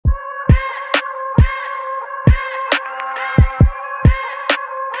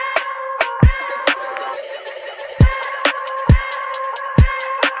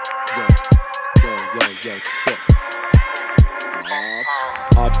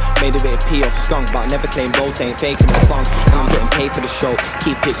Made a bit of pee off skunk, but I never claim roles, ain't faking the funk. And I'm getting paid for the show,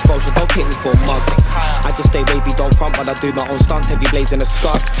 keep it exposure, don't take me for a mug. I just stay wavy, don't front, but I do my own stunts, heavy blazing a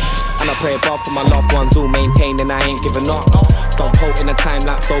scut. And I pray above for my loved ones, all maintained and I ain't giving up. Don't hold in a time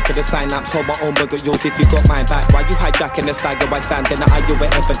lapse, open the sign lapse, hold my own but got yours if you got mine back. Why you hijacking the stagger, why standing the eye, you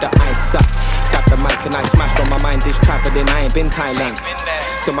wherever the I sat. Got the mic and I smashed on my mind, is travelling, I ain't been Thailand.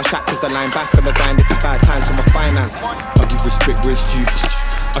 Still my shackles the line back on the grind, if it's bad times for my finance. I give respect where it's due,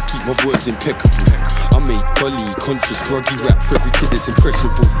 I keep my words impeccable. I make golly, conscious, druggy rap for every kid that's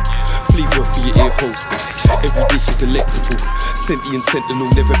impressionable. Flavor for your ear holes, every dish is delectable. Sentient sentinel,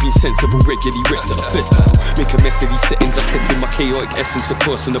 never been sensible. Regularly wrecked at a festival. Make a mess of these settings, I step in my chaotic essence. A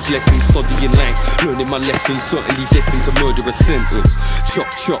person, a blessing, studying life, learning my lessons. Certainly destined to murder a sentence. Chop,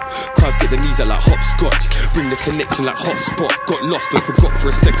 chop, cars get the knees out like hopscotch. Bring the connection like hotspot. Got lost and forgot for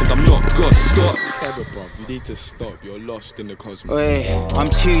a second, I'm not God. Stop. You need to stop, you're lost in the cosmos. Oi, I'm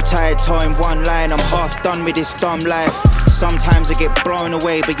too tired towing one line, I'm half done with this dumb life. Sometimes I get blown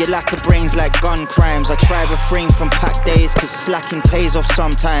away, but your lack of brains like gun crimes. I try refrain from pack days, cause slacking pays off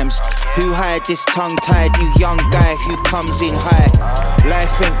sometimes. Who hired this tongue-tied new young guy who comes in high?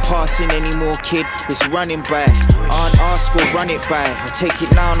 Life ain't passing anymore, kid, it's running by. Aren't ask or run it by, I take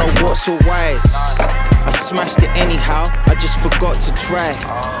it now, no what's or whys. I smashed it anyhow, I just forgot to try.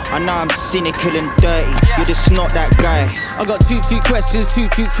 I know I'm cynical and dirty, you're just not that guy. I got two questions, two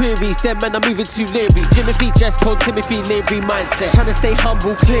queries. Them man, I'm moving too leery. Timothy, dress code, Timothy, Leary mindset. Tryna stay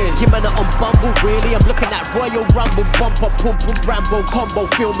humble, clear. You man are on Bumble, really? I'm looking at Royal Rumble, bumper, pump, Rambo, combo.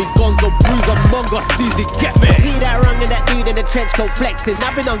 Feel me, Gonzo, Bruise, Among Us, Susie, get me. He that rung and that dude in the trench coat flexing.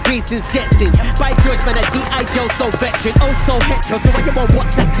 I've been on Greece since Jetsons. By George, man, a G.I. Joe, so veteran. Oh, so hetero, so I am on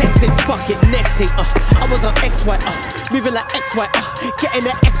WhatsApp texting. Fuck it, next thing, I was on XY, moving like XY, getting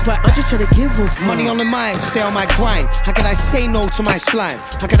the XY. I'm just trying to give a fuck. Money on the mind, stay on my grind. How could I say no to my slime?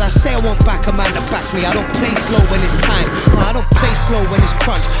 How could I say I won't back a man that backs me? I don't play slow when it's time. No, I don't play slow when it's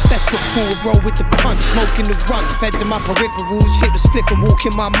crunch. Best foot forward, roll with the punch. Smoking the runs, feds in my peripherals. Hit the spliff and walk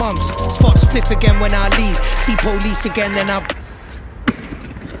in my mums. Spot the spliff again when I leave. See police again, then I